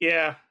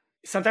 Yeah.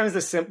 Sometimes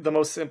the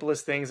most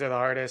simplest things are the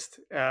hardest,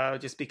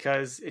 just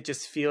because it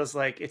just feels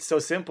like it's so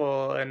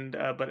simple, and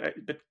but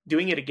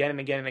doing it again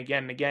and again and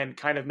again and again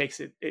kind of makes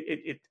it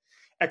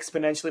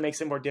exponentially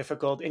makes it more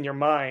difficult in your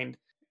mind,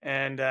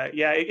 and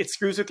it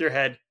screws with your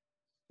head.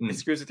 It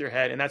screws with your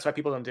head, and that's why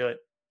people don't do it.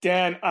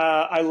 Dan,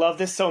 I love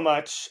this so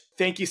much.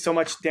 Thank you so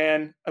much,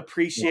 Dan.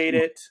 Appreciate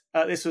it.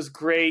 This was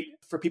great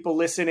for people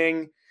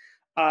listening.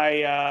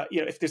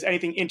 If there's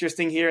anything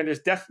interesting here, and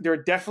there are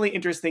definitely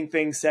interesting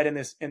things said in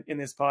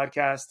this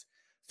podcast,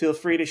 feel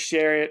free to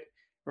share it.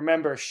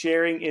 Remember,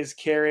 sharing is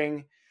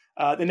caring.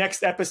 The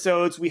next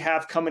episodes we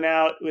have coming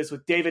out is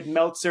with David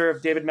Meltzer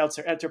of David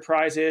Meltzer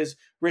Enterprises,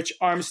 Rich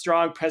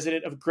Armstrong,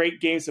 president of Great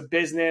Games of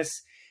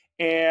Business,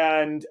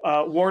 and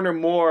Warner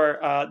Moore,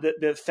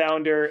 the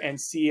founder and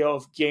CEO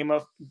of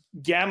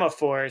Gamma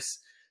Force.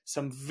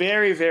 Some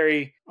very,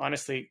 very,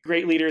 honestly,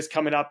 great leaders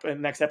coming up in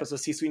the next episode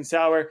of C-Sweet and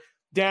Sour.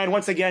 Dan,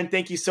 once again,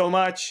 thank you so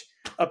much.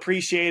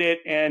 Appreciate it.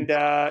 And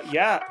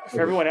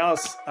for everyone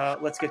else,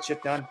 let's get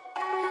shit done.